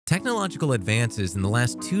Technological advances in the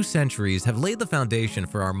last 2 centuries have laid the foundation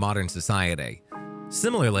for our modern society.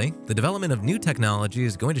 Similarly, the development of new technology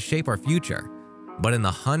is going to shape our future. But in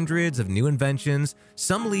the hundreds of new inventions,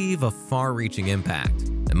 some leave a far-reaching impact,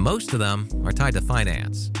 and most of them are tied to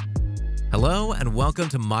finance. Hello and welcome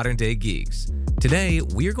to Modern Day Geeks. Today,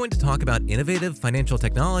 we're going to talk about innovative financial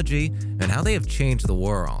technology and how they have changed the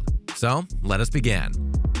world. So, let us begin.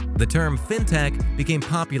 The term Fintech became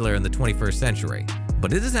popular in the 21st century,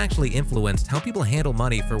 but it has actually influenced how people handle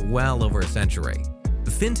money for well over a century.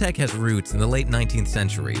 Fintech has roots in the late 19th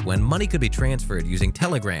century when money could be transferred using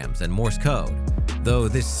telegrams and Morse code, though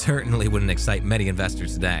this certainly wouldn't excite many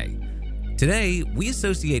investors today. Today, we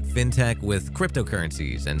associate Fintech with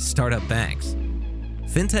cryptocurrencies and startup banks.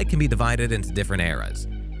 Fintech can be divided into different eras.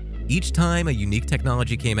 Each time a unique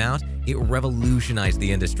technology came out, it revolutionized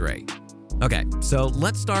the industry. Okay, so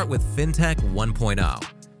let's start with Fintech 1.0.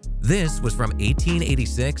 This was from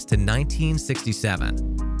 1886 to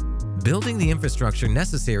 1967. Building the infrastructure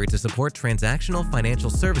necessary to support transactional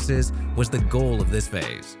financial services was the goal of this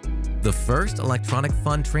phase. The first electronic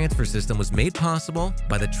fund transfer system was made possible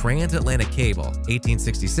by the Transatlantic Cable,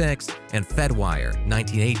 1866, and Fedwire,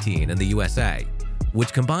 1918 in the USA,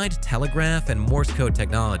 which combined telegraph and Morse code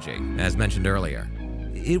technology, as mentioned earlier.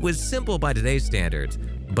 It was simple by today's standards,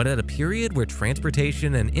 but at a period where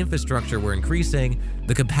transportation and infrastructure were increasing,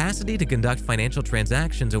 the capacity to conduct financial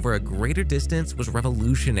transactions over a greater distance was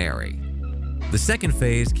revolutionary. The second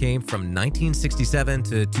phase came from 1967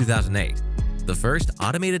 to 2008. The first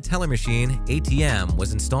automated teller machine, ATM,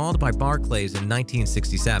 was installed by Barclays in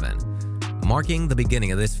 1967, marking the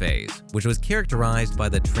beginning of this phase, which was characterized by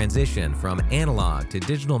the transition from analog to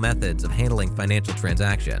digital methods of handling financial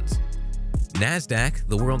transactions. NASDAQ,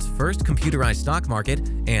 the world's first computerized stock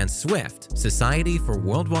market, and SWIFT, Society for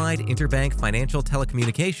Worldwide Interbank Financial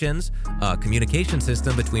Telecommunications, a communication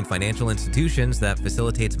system between financial institutions that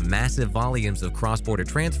facilitates massive volumes of cross-border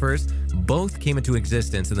transfers, both came into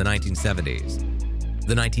existence in the 1970s.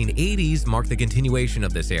 The 1980s marked the continuation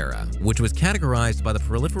of this era, which was categorized by the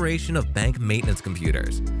proliferation of bank maintenance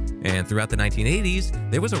computers. And throughout the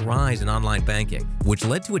 1980s, there was a rise in online banking, which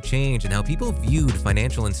led to a change in how people viewed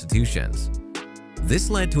financial institutions.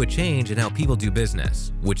 This led to a change in how people do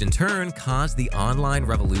business, which in turn caused the online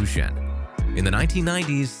revolution. In the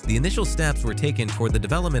 1990s, the initial steps were taken toward the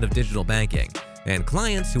development of digital banking, and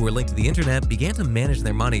clients who were linked to the internet began to manage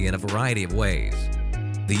their money in a variety of ways.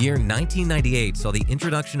 The year 1998 saw the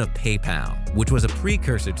introduction of PayPal, which was a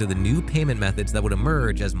precursor to the new payment methods that would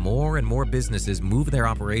emerge as more and more businesses moved their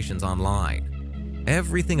operations online.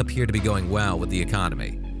 Everything appeared to be going well with the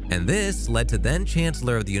economy, and this led to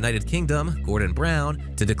then-Chancellor of the United Kingdom, Gordon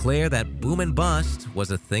Brown, to declare that boom and bust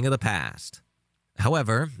was a thing of the past.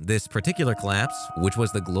 However, this particular collapse, which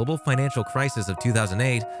was the global financial crisis of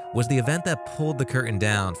 2008, was the event that pulled the curtain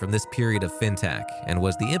down from this period of fintech and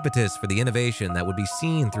was the impetus for the innovation that would be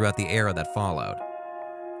seen throughout the era that followed.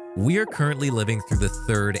 We are currently living through the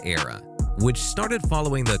third era, which started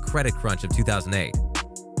following the credit crunch of 2008.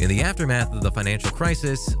 In the aftermath of the financial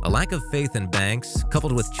crisis, a lack of faith in banks,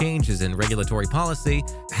 coupled with changes in regulatory policy,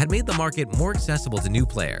 had made the market more accessible to new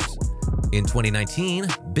players. In 2019,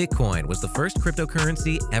 Bitcoin was the first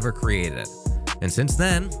cryptocurrency ever created. And since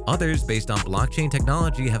then, others based on blockchain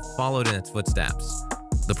technology have followed in its footsteps.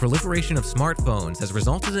 The proliferation of smartphones has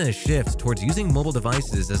resulted in a shift towards using mobile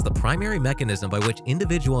devices as the primary mechanism by which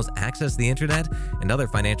individuals access the internet and other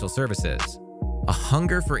financial services. A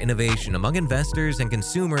hunger for innovation among investors and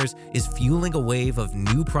consumers is fueling a wave of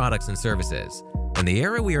new products and services, and the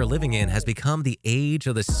era we are living in has become the age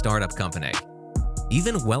of the startup company.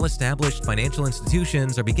 Even well-established financial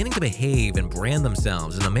institutions are beginning to behave and brand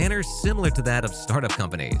themselves in a manner similar to that of startup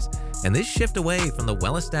companies, and this shift away from the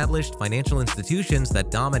well-established financial institutions that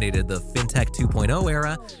dominated the Fintech 2.0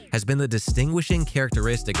 era has been the distinguishing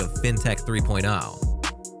characteristic of Fintech 3.0.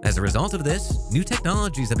 As a result of this, new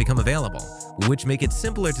technologies have become available, which make it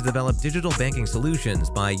simpler to develop digital banking solutions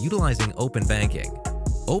by utilizing open banking.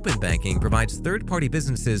 Open banking provides third-party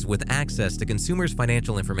businesses with access to consumers'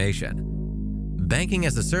 financial information.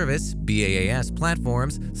 Banking-as-a-service (BaaS)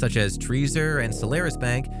 platforms such as Trezor and Solaris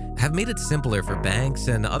Bank have made it simpler for banks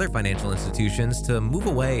and other financial institutions to move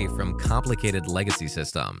away from complicated legacy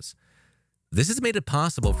systems. This has made it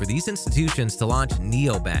possible for these institutions to launch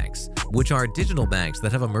neobanks, which are digital banks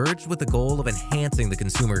that have emerged with the goal of enhancing the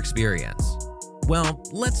consumer experience. Well,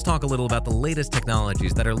 let's talk a little about the latest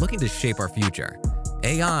technologies that are looking to shape our future.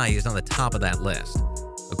 AI is on the top of that list.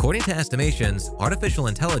 According to estimations, artificial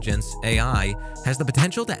intelligence, AI, has the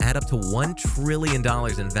potential to add up to $1 trillion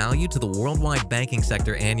in value to the worldwide banking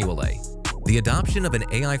sector annually. The adoption of an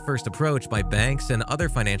AI-first approach by banks and other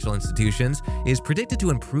financial institutions is predicted to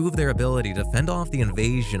improve their ability to fend off the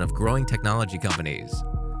invasion of growing technology companies.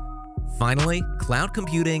 Finally, cloud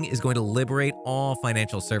computing is going to liberate all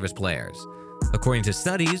financial service players. According to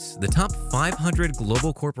studies, the top 500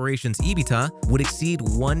 global corporations' EBITDA would exceed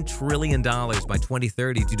 $1 trillion by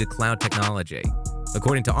 2030 due to cloud technology.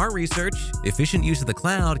 According to our research, efficient use of the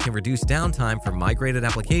cloud can reduce downtime for migrated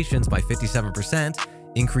applications by 57%,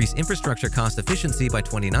 increase infrastructure cost efficiency by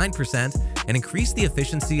 29%, and increase the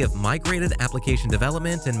efficiency of migrated application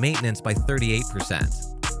development and maintenance by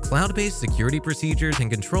 38%. Cloud-based security procedures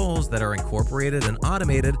and controls that are incorporated and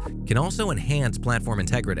automated can also enhance platform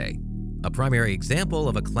integrity. A primary example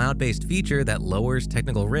of a cloud-based feature that lowers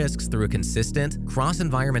technical risks through a consistent,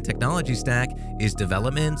 cross-environment technology stack is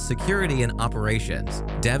development, security, and operations,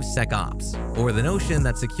 DevSecOps, or the notion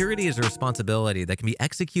that security is a responsibility that can be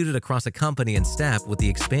executed across a company in step with the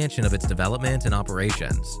expansion of its development and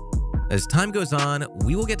operations. As time goes on,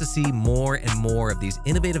 we will get to see more and more of these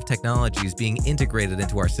innovative technologies being integrated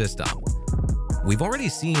into our system. We've already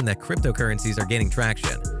seen that cryptocurrencies are gaining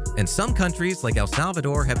traction, and some countries like El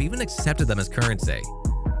Salvador have even accepted them as currency.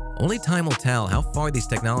 Only time will tell how far these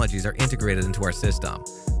technologies are integrated into our system.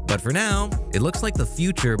 But for now, it looks like the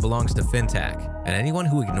future belongs to Fintech, and anyone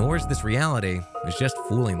who ignores this reality is just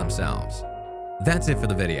fooling themselves. That's it for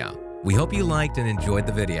the video. We hope you liked and enjoyed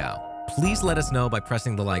the video. Please let us know by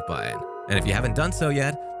pressing the like button. And if you haven't done so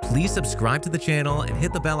yet, please subscribe to the channel and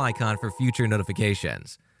hit the bell icon for future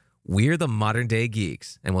notifications. We're the Modern Day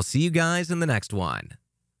Geeks, and we'll see you guys in the next one.